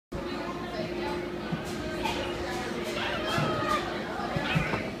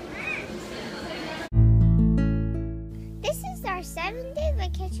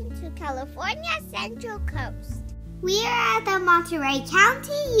expedition to California's Central Coast. We are at the Monterey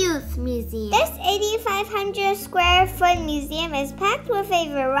County Youth Museum. This 8,500 square foot museum is packed with a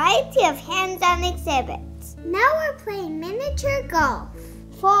variety of hands-on exhibits. Now we're playing miniature golf.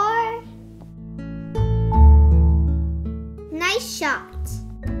 4. Nice shot.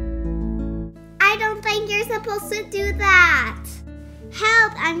 I don't think you're supposed to do that.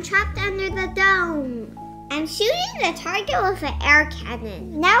 Help, I'm trapped under the dome. I'm shooting the target with an air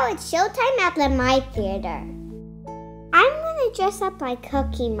cannon. Now it's showtime at the My Theater. I'm gonna dress up like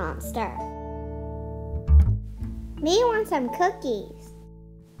Cookie Monster. Me want some cookies.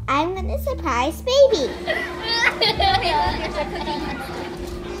 I'm gonna surprise baby.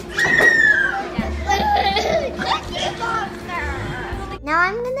 Cookie Monster! Now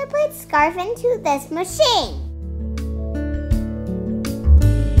I'm gonna put Scarf into this machine.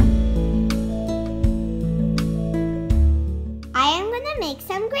 I am gonna make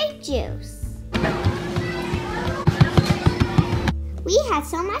some grape juice. We had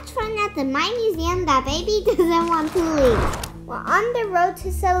so much fun at the My Museum that baby doesn't want to leave. We're on the road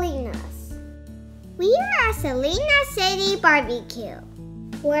to Salinas. We are at Salinas City Barbecue.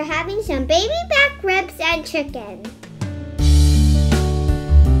 We're having some baby back ribs and chicken.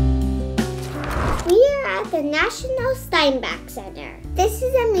 We are at the National Steinbeck Center. This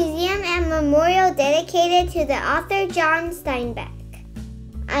is a museum and memorial dedicated to the author John Steinbeck.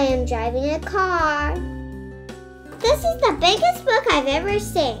 I am driving a car. This is the biggest book I've ever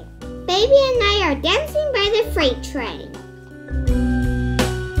seen. Baby and I are dancing by the freight train.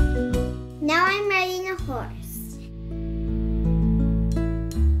 Now I'm riding a horse.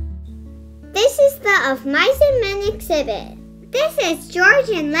 This is the Of Mice and Men exhibit. This is George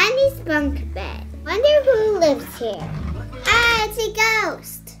and Lenny's bunk bed. Wonder who lives here. Ah, it's a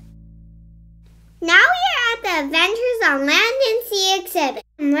ghost. Now we are at the Adventures on Land and Sea exhibit.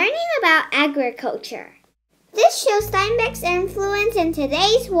 I'm learning about agriculture. This shows Steinbeck's influence in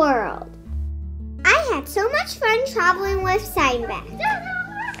today's world. I had so much fun traveling with Steinbeck.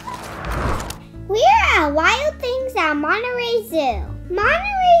 We are at Wild Things at Monterey Zoo.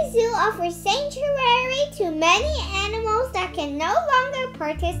 Monterey Zoo offers sanctuary to many animals that can no longer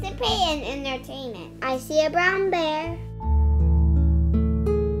participate in entertainment. I see a brown bear.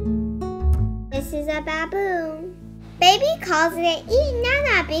 This is a baboon. Baby calls it Eat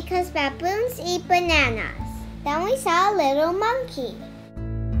Nana because baboons eat bananas. Then we saw a little monkey.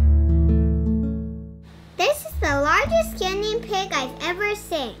 This is the largest guinea pig I've ever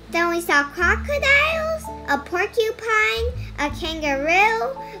seen. Then we saw crocodiles, a porcupine, a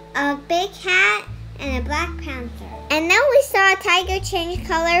kangaroo, a big cat, and a black panther. And then we saw a tiger change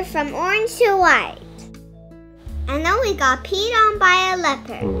color from orange to white. And then we got peed on by a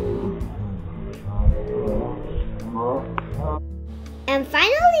leopard. And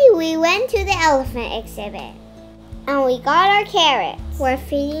finally we went to the elephant exhibit. And we got our carrots. We're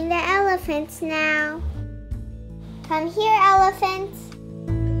feeding the elephants now. Come here, elephants.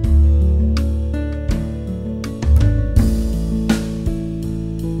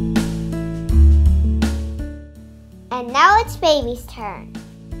 And now it's baby's turn.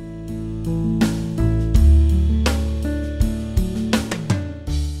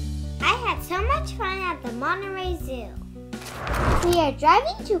 I had so much fun at the Monterey Zoo. We are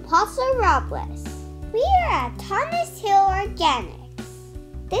driving to Paso Robles. We are at Thomas Hill Organics.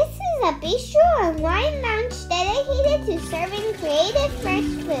 This is a bistro and wine lounge dedicated to serving creative fresh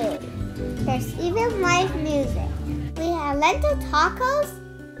food. There's even live music. We have lentil tacos,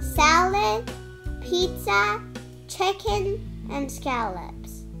 salad, pizza, chicken, and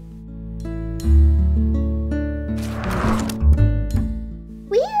scallops.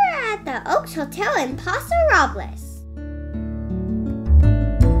 We are at the Oaks Hotel in Paso Robles.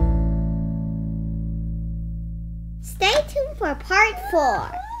 Stay tuned for part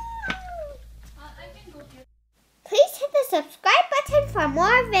 4. Please hit the subscribe button for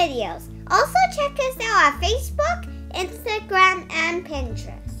more videos. Also check us out on Facebook, Instagram, and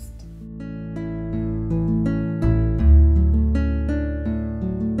Pinterest.